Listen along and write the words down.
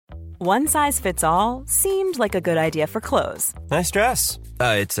One size fits all seemed like a good idea for clothes. Nice dress.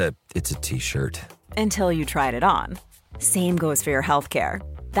 It's a t-shirt. Until you tried it on. Same goes for your healthcare.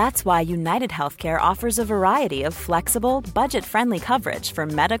 That's why United Healthcare offers a variety of flexible, budget-friendly coverage for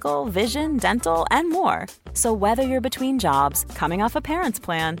medical, vision, dental, and more. So whether you're between jobs, coming off a parent's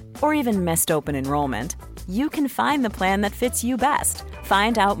plan, or even missed open enrollment, you can find the plan that fits you best.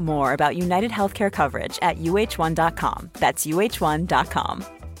 Find out more about United Healthcare coverage at uh1.com. That's uh1.com.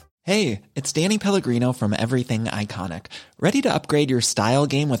 Hey, it's Danny Pellegrino from Everything Iconic. Ready to upgrade your style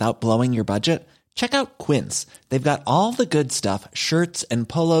game without blowing your budget? Check out Quince. They've got all the good stuff, shirts and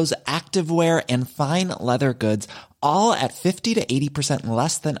polos, activewear, and fine leather goods, all at 50 to 80%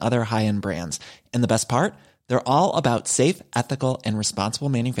 less than other high-end brands. And the best part? They're all about safe, ethical, and responsible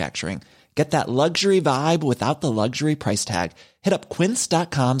manufacturing. Get that luxury vibe without the luxury price tag. Hit up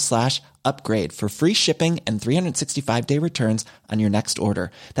quince.com/upgrade for free shipping and 365-day returns on your next order.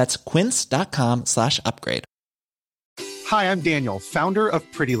 That's quince.com/upgrade. Hi, I'm Daniel, founder of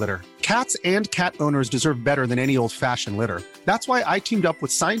Pretty Litter. Cats and cat owners deserve better than any old-fashioned litter. That's why I teamed up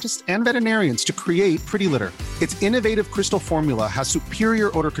with scientists and veterinarians to create Pretty Litter. Its innovative crystal formula has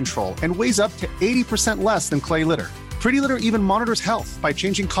superior odor control and weighs up to 80% less than clay litter. Pretty Litter even monitors health by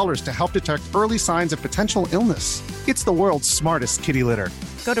changing colors to help detect early signs of potential illness. It's the world's smartest kitty litter.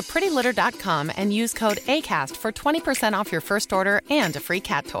 Go to prettylitter.com and use code ACAST for 20% off your first order and a free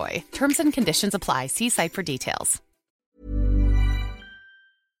cat toy. Terms and conditions apply. See site for details.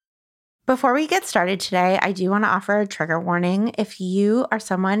 Before we get started today, I do want to offer a trigger warning. If you are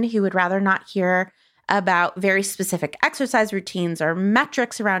someone who would rather not hear about very specific exercise routines or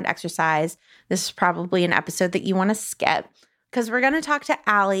metrics around exercise, this is probably an episode that you want to skip, because we're going to talk to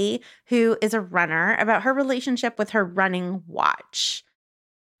Allie, who is a runner, about her relationship with her running watch.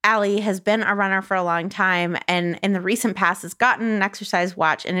 Allie has been a runner for a long time, and in the recent past has gotten an exercise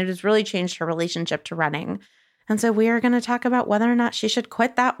watch, and it has really changed her relationship to running. And so we are going to talk about whether or not she should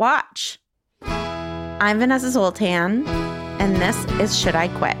quit that watch. I'm Vanessa Zoltan, and this is Should I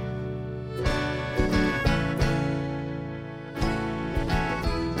Quit?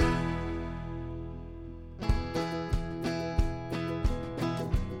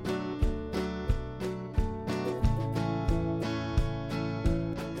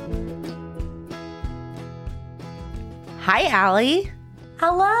 Hi, Allie.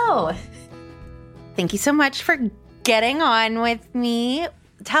 Hello. Thank you so much for getting on with me.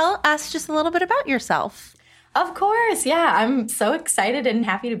 Tell us just a little bit about yourself. Of course. Yeah, I'm so excited and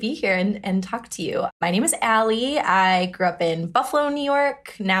happy to be here and talk to you. My name is Allie. I grew up in Buffalo, New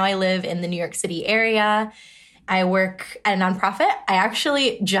York. Now I live in the New York City area. I work at a nonprofit. I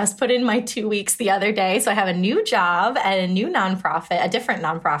actually just put in my 2 weeks the other day. So I have a new job at a new nonprofit, a different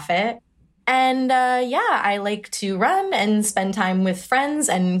nonprofit. And I like to run and spend time with friends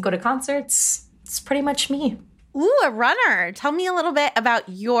and go to concerts. It's pretty much me. Ooh, a runner. Tell me a little bit about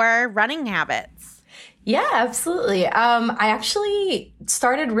your running habits. Yeah, absolutely. I actually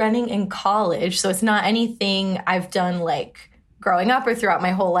started running in college, so it's not anything I've done like growing up or throughout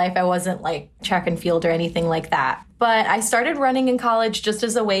my whole life. I wasn't like track and field or anything like that. But I started running in college just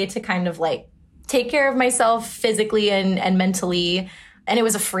as a way to kind of like take care of myself physically and mentally. And it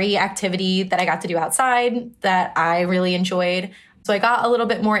was a free activity that I got to do outside that I really enjoyed. So I got a little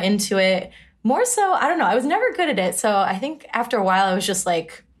bit more into it. More so, I don't know, I was never good at it. So I think after a while, I was just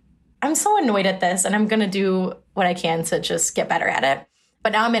like, I'm so annoyed at this and I'm going to do what I can to just get better at it.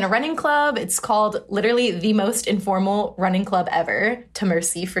 But now I'm in a running club. It's called literally the most informal running club ever,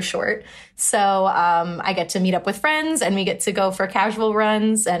 Tamercy for short. So I get to meet up with friends and we get to go for casual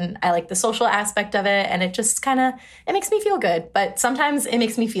runs, and I like the social aspect of it. And it just it makes me feel good. But sometimes it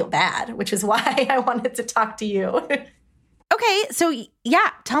makes me feel bad, which is why I wanted to talk to you. Okay, so yeah,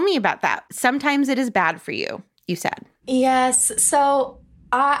 tell me about that. Sometimes it is bad for you, you said. Yes, so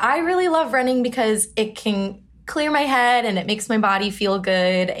I really love running because it can clear my head and it makes my body feel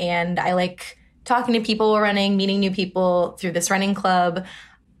good. And I like talking to people running, meeting new people through this running club.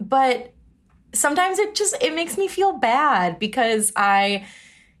 But sometimes it makes me feel bad because I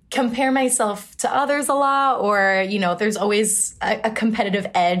compare myself to others a lot, or, you know, there's always a competitive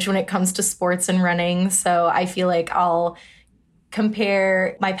edge when it comes to sports and running. So I feel like I'll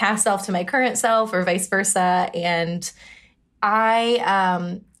compare my past self to my current self or vice versa. And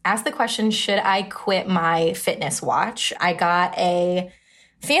I asked the question, should I quit my fitness watch? I got a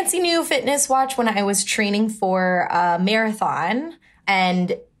fancy new fitness watch when I was training for a marathon.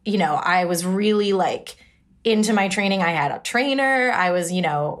 And, you know, I was really like into my training. I had a trainer. I was, you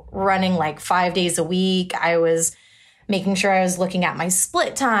know, running like 5 days a week. I was making sure I was looking at my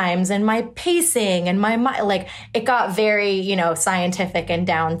split times and my pacing and like it got very, scientific and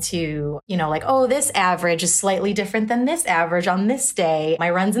down to, like, oh, this average is slightly different than this average on this day.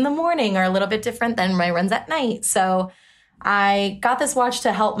 My runs in the morning are a little bit different than my runs at night. So I got this watch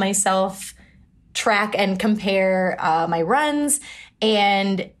to help myself track and compare my runs,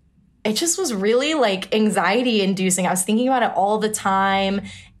 and it just was really like anxiety inducing. I was thinking about it all the time,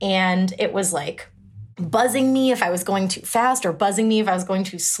 and it was like buzzing me if I was going too fast or buzzing me if I was going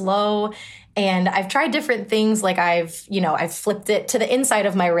too slow. And I've tried different things, like I've flipped it to the inside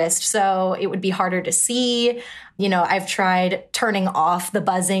of my wrist so it would be harder to see. I've tried turning off the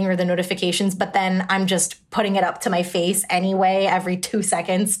buzzing or the notifications, but then I'm just putting it up to my face anyway every 2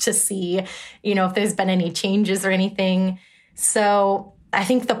 seconds to see, if there's been any changes or anything. So I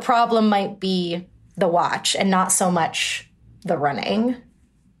think the problem might be the watch and not so much the running.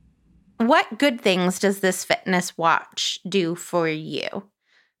 What good things does this fitness watch do for you?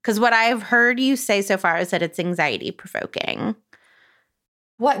 Because what I've heard you say so far is that it's anxiety provoking.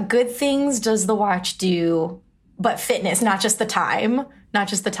 What good things does the watch do? But fitness, not just the time.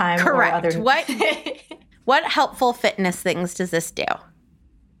 Correct. What helpful fitness things does this do?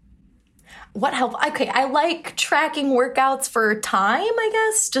 Okay, I like tracking workouts for time, I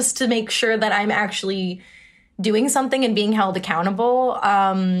guess, just to make sure that I'm actually doing something and being held accountable.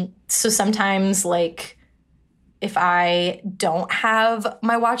 So sometimes, like, if I don't have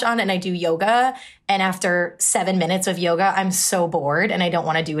my watch on and I do yoga, and after 7 minutes of yoga, I'm so bored and I don't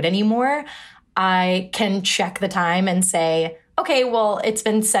want to do it anymore, I can check the time and say, okay, well, it's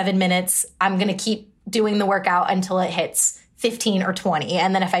been 7 minutes. I'm going to keep doing the workout until it hits 15 or 20.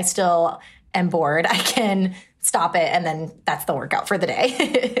 And then if I still am bored, I can stop it. And then that's the workout for the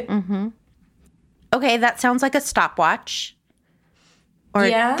day. Mm-hmm. Okay, that sounds like a stopwatch or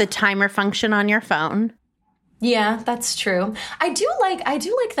the timer function on your phone. Yeah, that's true. I do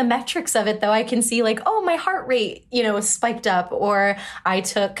like the metrics of it, though. I can see like, oh, my heart rate, spiked up, or I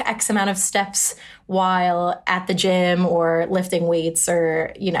took X amount of steps while at the gym or lifting weights,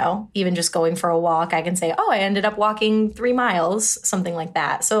 or, even just going for a walk. I can say, oh, I ended up walking 3 miles, something like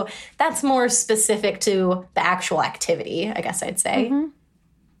that. So that's more specific to the actual activity, I guess I'd say. Mm-hmm.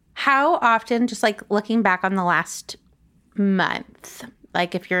 How often, just like looking back on the last month,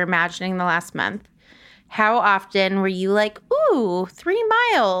 like if you're imagining the last month, how often were you like, ooh, 3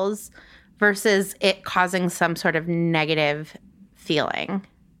 miles versus it causing some sort of negative feeling?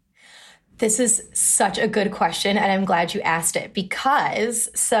 This is such a good question, and I'm glad you asked it because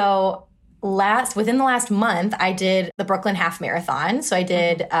within the last month, I did the Brooklyn Half Marathon. So I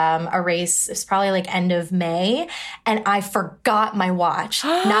did a race, it was probably like end of May, and I forgot my watch.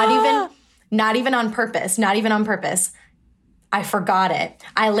 Not even on purpose. I forgot it.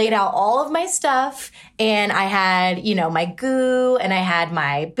 I laid out all of my stuff, and I had, my goo, and I had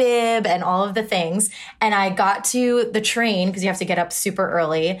my bib and all of the things. And I got to the train because you have to get up super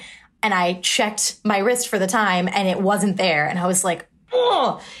early. And I checked my wrist for the time, and it wasn't there. And I was like,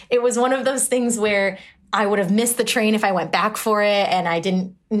 oh, it was one of those things where I would have missed the train if I went back for it. And I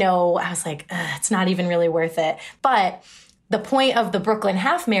didn't know. I was like, it's not even really worth it. But the point of the Brooklyn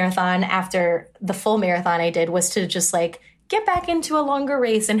Half Marathon after the full marathon I did was to just like get back into a longer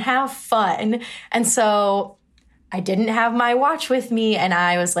race and have fun. And so I didn't have my watch with me, and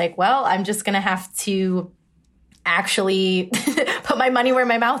I was like, well, I'm just going to have to actually put my money where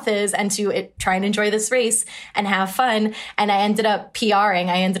my mouth is and to try and enjoy this race and have fun. And I ended up PRing.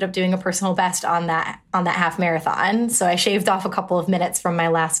 I ended up doing a personal best on that half marathon. So I shaved off a couple of minutes from my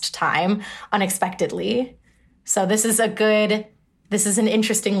last time unexpectedly. So this is an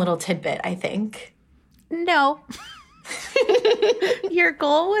interesting little tidbit, I think. No. Your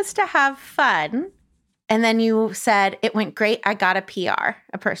goal was to have fun, and then you said it went great. I got a PR,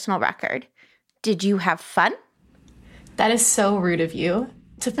 a personal record. Did you have fun? That is so rude of you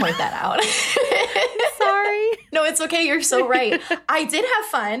to point that out. Sorry. No, it's okay. You're so right. I did have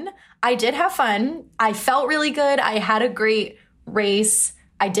fun. I felt really good. I had a great race.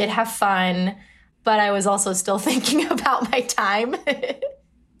 I did have fun, but I was also still thinking about my time.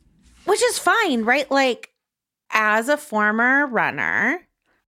 Which is fine, right? Like, as a former runner,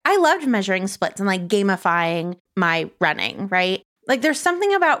 I loved measuring splits and like gamifying my running, right? Like there's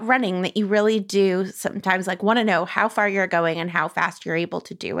something about running that you really do sometimes like want to know how far you're going and how fast you're able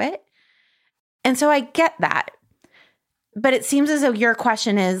to do it. And so I get that. But it seems as though your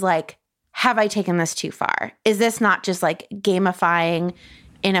question is like, have I taken this too far? Is this not just like gamifying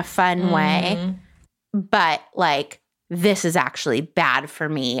in a fun way, but like this is actually bad for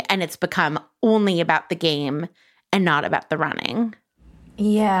me and it's become only about the game and not about the running?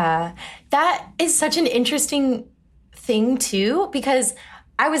 Yeah, that is such an interesting thing too, because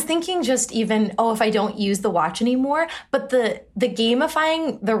I was thinking just even, if I don't use the watch anymore, but the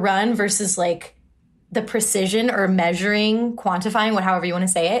gamifying the run versus like the precision or measuring, quantifying, however you want to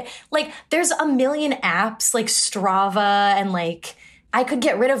say it, like there's a million apps like Strava, and like I could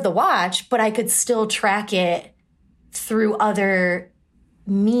get rid of the watch, but I could still track it through other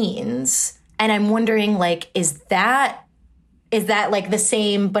means. And I'm wondering, like, is that like the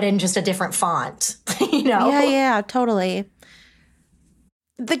same but in just a different font? You know? Yeah, totally.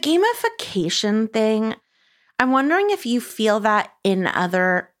 The gamification thing, I'm wondering if you feel that in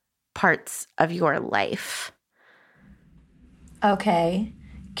other parts of your life. Okay.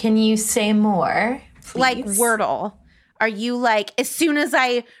 Can you say more, please? Like Wordle. Are you like, as soon as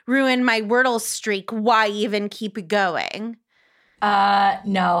I ruin my Wordle streak, why even keep going?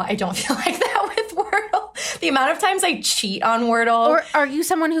 No, I don't feel like that with Wordle. The amount of times I cheat on Wordle. Or are you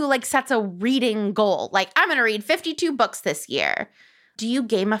someone who like sets a reading goal? Like, I'm going to read 52 books this year. Do you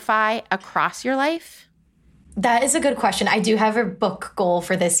gamify across your life? That is a good question. I do have a book goal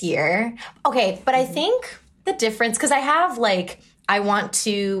for this year. Okay, but I think the difference, because I have like, I want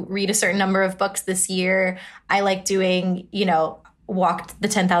to read a certain number of books this year. I like doing, walk the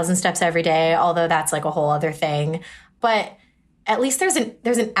 10,000 steps every day, although that's like a whole other thing. But at least there's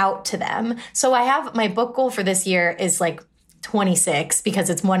an out to them. So I have my book goal for this year is like 26 because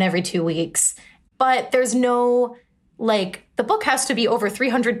it's one every 2 weeks. But there's no like the book has to be over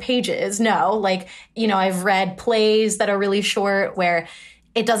 300 pages. No, like, I've read plays that are really short where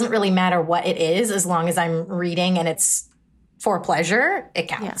it doesn't really matter what it is as long as I'm reading and it's for pleasure, it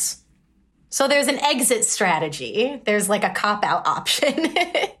counts. Yeah. So there's an exit strategy. There's like a cop-out option.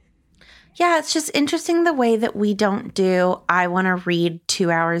 Yeah, it's just interesting the way that we don't do, I want to read 2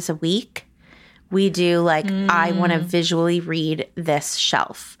 hours a week. We do like, I want to visually read this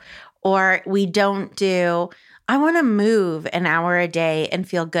shelf. Or we don't do, I want to move an hour a day and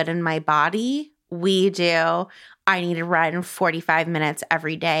feel good in my body. We do, I need to run 45 minutes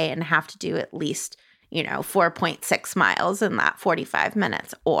every day and have to do at least, 4.6 miles in that 45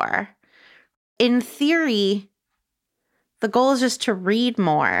 minutes. Or in theory, the goal is just to read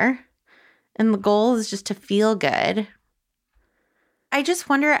more. And the goal is just to feel good. I just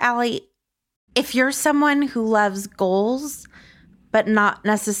wonder, Allie, if you're someone who loves goals, but not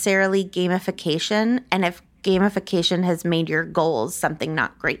necessarily gamification, and if gamification has made your goals something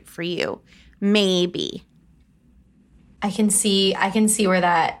not great for you, maybe. I can see where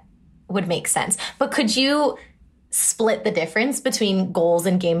that would make sense. But could you split the difference between goals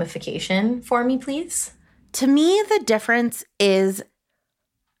and gamification for me, please? To me, the difference is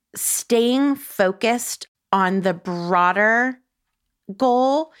staying focused on the broader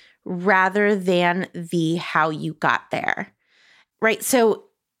goal rather than the how you got there, right? So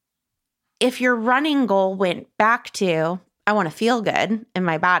if your running goal went back to, I want to feel good in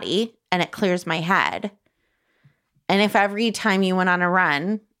my body and it clears my head. And if every time you went on a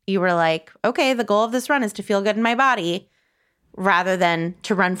run, you were like, okay, the goal of this run is to feel good in my body rather than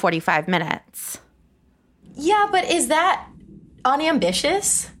to run 45 minutes. Yeah, but is that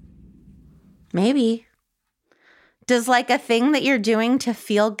unambitious? Maybe. Does like a thing that you're doing to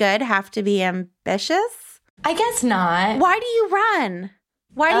feel good have to be ambitious? I guess not. Why do you run?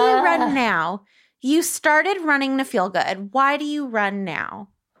 Why do you run now? You started running to feel good. Why do you run now?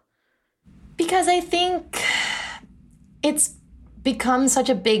 Because I think it's become such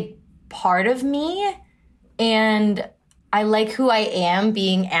a big part of me, and I like who I am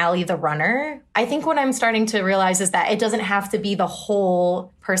being Allie the runner. I think what I'm starting to realize is that it doesn't have to be the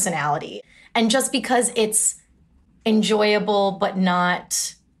whole personality. And just because it's enjoyable, but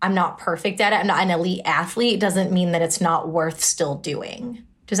I'm not perfect at it, I'm not an elite athlete, doesn't mean that it's not worth still doing.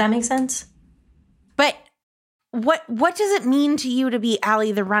 Does that make sense? But what does it mean to you to be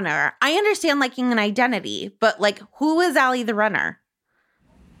Allie the runner? I understand liking an identity, but like, who is Allie the runner?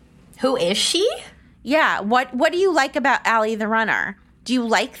 Who is she? Yeah. What do you like about Allie the runner? Do you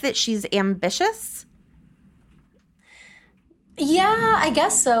like that she's ambitious? Yeah, I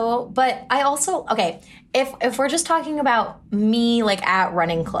guess so. But I also, okay, if we're just talking about me like at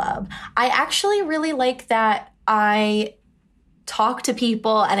running club, I actually really like that I talk to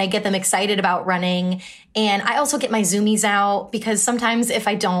people and I get them excited about running. And I also get my Zoomies out because sometimes if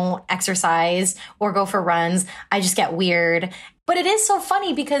I don't exercise or go for runs, I just get weird. But it is so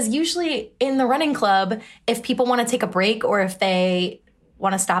funny because usually in the running club, if people want to take a break or if they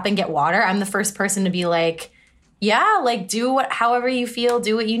want to stop and get water, I'm the first person to be like, yeah, like however you feel,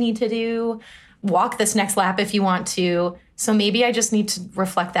 do what you need to do, walk this next lap if you want to. So maybe I just need to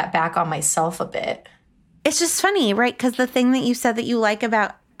reflect that back on myself a bit. It's just funny, right? Because the thing that you said that you like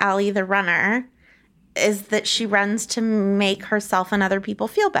about Allie the runner is that she runs to make herself and other people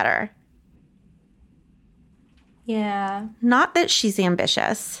feel better. Yeah. Not that she's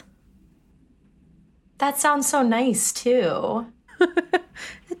ambitious. That sounds so nice, too.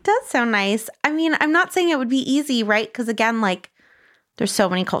 It does sound nice. I mean, I'm not saying it would be easy, right? Because again, like, there's so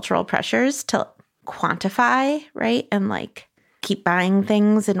many cultural pressures to quantify, right? And like keep buying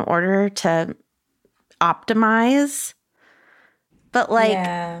things in order to optimize. But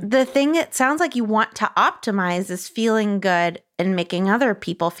like the thing it sounds like you want to optimize is feeling good and making other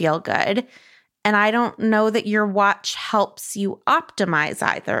people feel good. And I don't know that your watch helps you optimize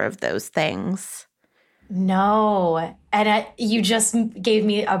either of those things. No. And you just gave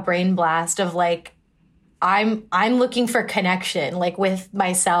me a brain blast of like, I'm looking for connection, like with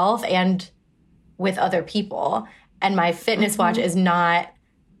myself and with other people. And my fitness watch is not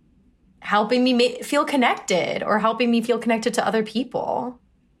helping me feel connected or helping me feel connected to other people.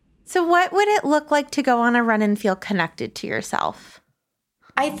 So what would it look like to go on a run and feel connected to yourself?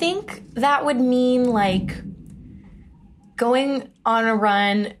 I think that would mean like going on a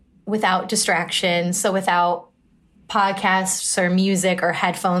run without distraction. So without podcasts or music or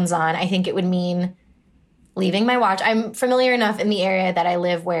headphones on. I think it would mean leaving my watch. I'm familiar enough in the area that I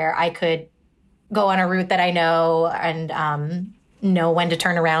live where I could go on a route that I know and know when to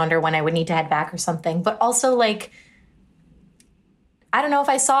turn around or when I would need to head back or something. But also like, I don't know, if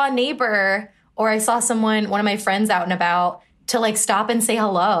I saw a neighbor or I saw someone, one of my friends out and about, to like stop and say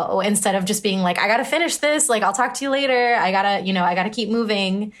hello instead of just being like, I got to finish this. Like, I'll talk to you later. I gotta keep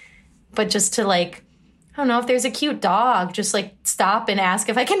moving. But just to like, I don't know, if there's a cute dog, just like stop and ask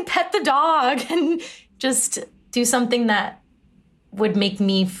if I can pet the dog and just do something that would make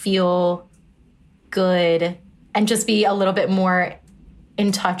me feel good and just be a little bit more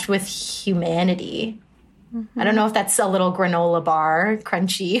in touch with humanity. Mm-hmm. I don't know if that's a little granola bar,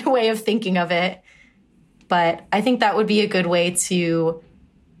 crunchy way of thinking of it, but I think that would be a good way to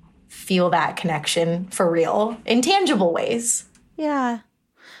feel that connection for real in tangible ways. Yeah.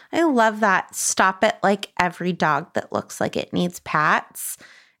 I love that. Stop at like every dog that looks like it needs pats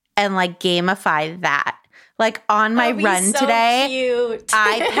and like gamify that. Like on my run so today, cute.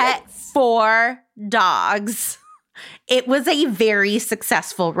 I pet 4 dogs. It was a very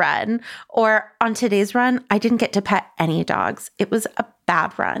successful run. Or on today's run, I didn't get to pet any dogs. It was a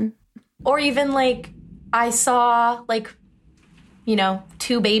bad run. Or even like I saw like,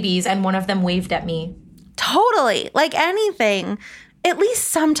 2 babies and one of them waved at me. Totally. Like anything. At least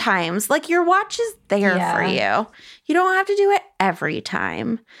sometimes, like your watch is there for you. You don't have to do it every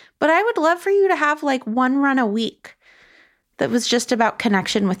time. But I would love for you to have like one run a week that was just about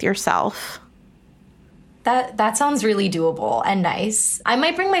connection with yourself. That sounds really doable and nice. I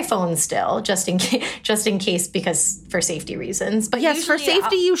might bring my phone still, just in case, because for safety reasons. But yes, for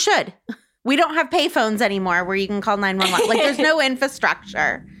safety, you should. We don't have pay phones anymore where you can call 911. Like there's no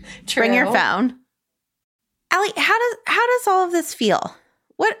infrastructure. True. Bring your phone. Allie, how does all of this feel?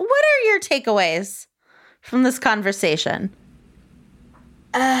 What are your takeaways from this conversation?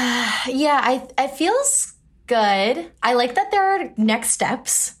 It feels good. I like that there are next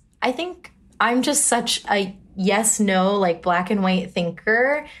steps. I think I'm just such a yes/no, like black and white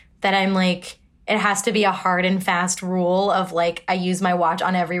thinker that I'm like, it has to be a hard and fast rule of like, I use my watch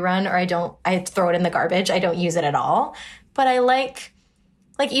on every run or I throw it in the garbage. I don't use it at all. But I like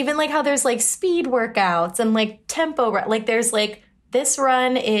even like how there's like speed workouts and like tempo, like there's like this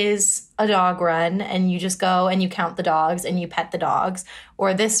run is a dog run and you just go and you count the dogs and you pet the dogs.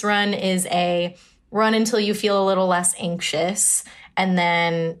 Or this run is a run until you feel a little less anxious and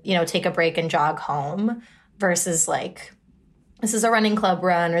then, take a break and jog home versus like, this is a running club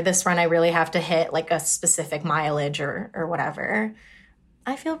run or this run I really have to hit like a specific mileage or whatever.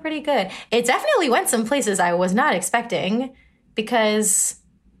 I feel pretty good. It definitely went some places I was not expecting because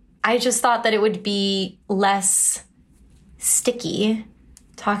I just thought that it would be less sticky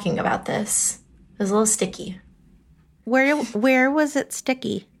talking about this. It was a little sticky. Where was it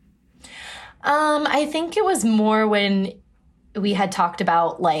sticky? I think it was more when we had talked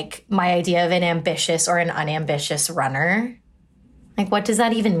about like my idea of an ambitious or an unambitious runner. Like, what does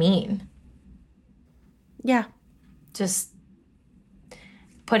that even mean? Yeah. Just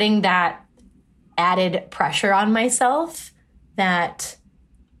putting that added pressure on myself that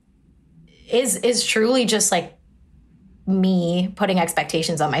is truly just like me putting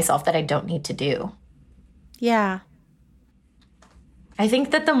expectations on myself that I don't need to do. Yeah. I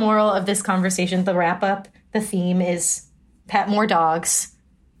think that the moral of this conversation, the wrap up, the theme is pet more dogs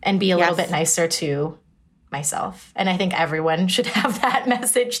and be a little bit nicer to myself. And I think everyone should have that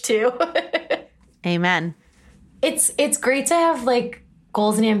message too. Amen. It's great to have like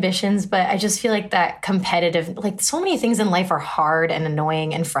goals and ambitions, but I just feel like that competitive, like so many things in life are hard and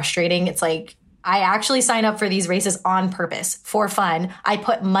annoying and frustrating. It's like, I actually sign up for these races on purpose for fun. I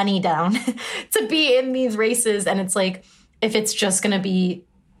put money down to be in these races. And it's like, if it's just going to be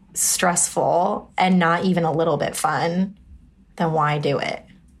stressful and not even a little bit fun, then why do it?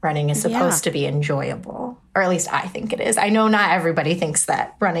 Running is supposed to be enjoyable, or at least I think it is. I know not everybody thinks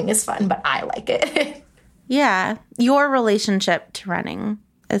that running is fun, but I like it. Yeah. Your relationship to running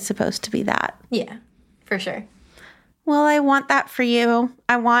is supposed to be that. Yeah, for sure. Well, I want that for you.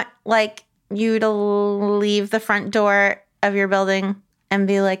 I want like you to leave the front door of your building and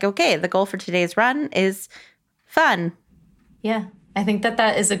be like, okay, the goal for today's run is fun. Yeah. I think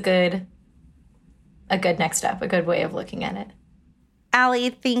that is a good next step, a good way of looking at it. Allie,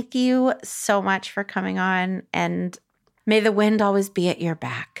 thank you so much for coming on, and may the wind always be at your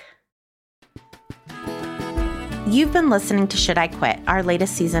back. You've been listening to Should I Quit, our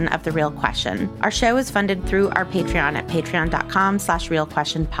latest season of The Real Question. Our show is funded through our Patreon at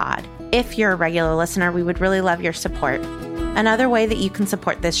patreon.com/realquestionpod. If you're a regular listener, we would really love your support. Another way that you can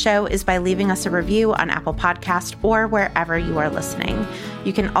support this show is by leaving us a review on Apple Podcast or wherever you are listening.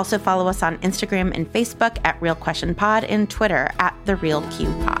 You can also follow us on Instagram and Facebook at Real Question Pod and Twitter at The Real Q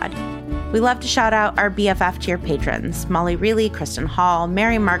Pod. We love to shout out our BFF tier patrons: Molly Reilly, Kristen Hall,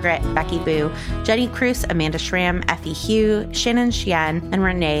 Mary Margaret, Becky Boo, Jenny Cruz, Amanda Schramm, Effie Hugh, Shannon Sheehan, and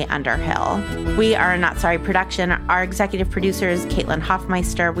Renee Underhill. We are a Not Sorry production. Our executive producer is Caitlin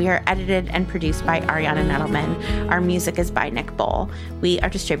Hoffmeister. We are edited and produced by Ariana Nettleman. Our music is by Nick Bull. We are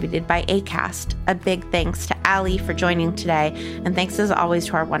distributed by Acast. A big thanks to Allie for joining today, and thanks as always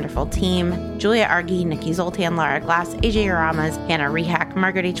to our wonderful team: Julia Argy, Nikki Zoltan, Lara Glass, AJ Aramas, Hannah Rehack,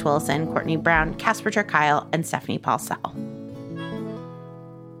 Margaret H. Wilson, Courtney Brown, Casper ter Kuile, and Stephanie Paulsell.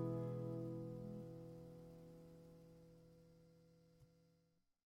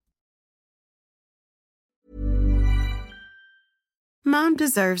 Mom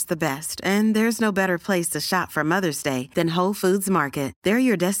deserves the best, and there's no better place to shop for Mother's Day than Whole Foods Market. They're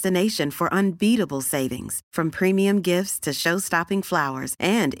your destination for unbeatable savings, from premium gifts to show-stopping flowers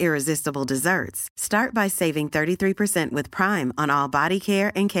and irresistible desserts. Start by saving 33% with Prime on all body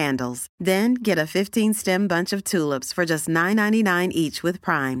care and candles. Then get a 15-stem bunch of tulips for just $9.99 each with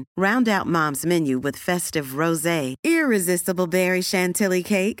Prime. Round out Mom's menu with festive rosé, irresistible berry chantilly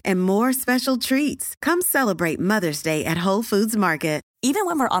cake, and more special treats. Come celebrate Mother's Day at Whole Foods Market. Even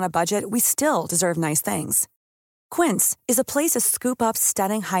when we're on a budget, we still deserve nice things. Quince is a place to scoop up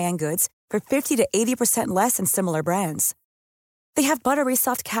stunning high-end goods for 50 to 80% less than similar brands. They have buttery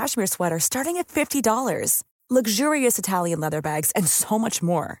soft cashmere sweaters starting at $50, luxurious Italian leather bags, and so much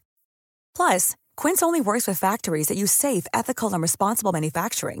more. Plus, Quince only works with factories that use safe, ethical, and responsible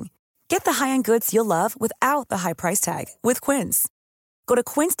manufacturing. Get the high-end goods you'll love without the high price tag with Quince. Go to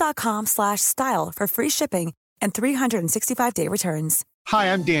quince.com/style for free shipping and 365-day returns.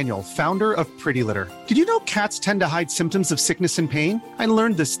 Hi, I'm Daniel, founder of Pretty Litter. Did you know cats tend to hide symptoms of sickness and pain? I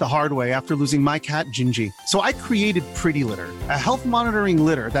learned this the hard way after losing my cat, Gingy. So I created Pretty Litter, a health monitoring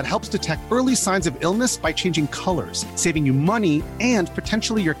litter that helps detect early signs of illness by changing colors, saving you money and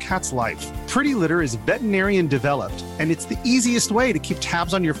potentially your cat's life. Pretty Litter is veterinarian developed, and it's the easiest way to keep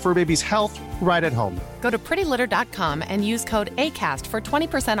tabs on your fur baby's health right at home. Go to prettylitter.com and use code ACAST for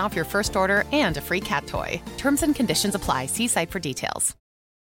 20% off your first order and a free cat toy. Terms and conditions apply. See site for details.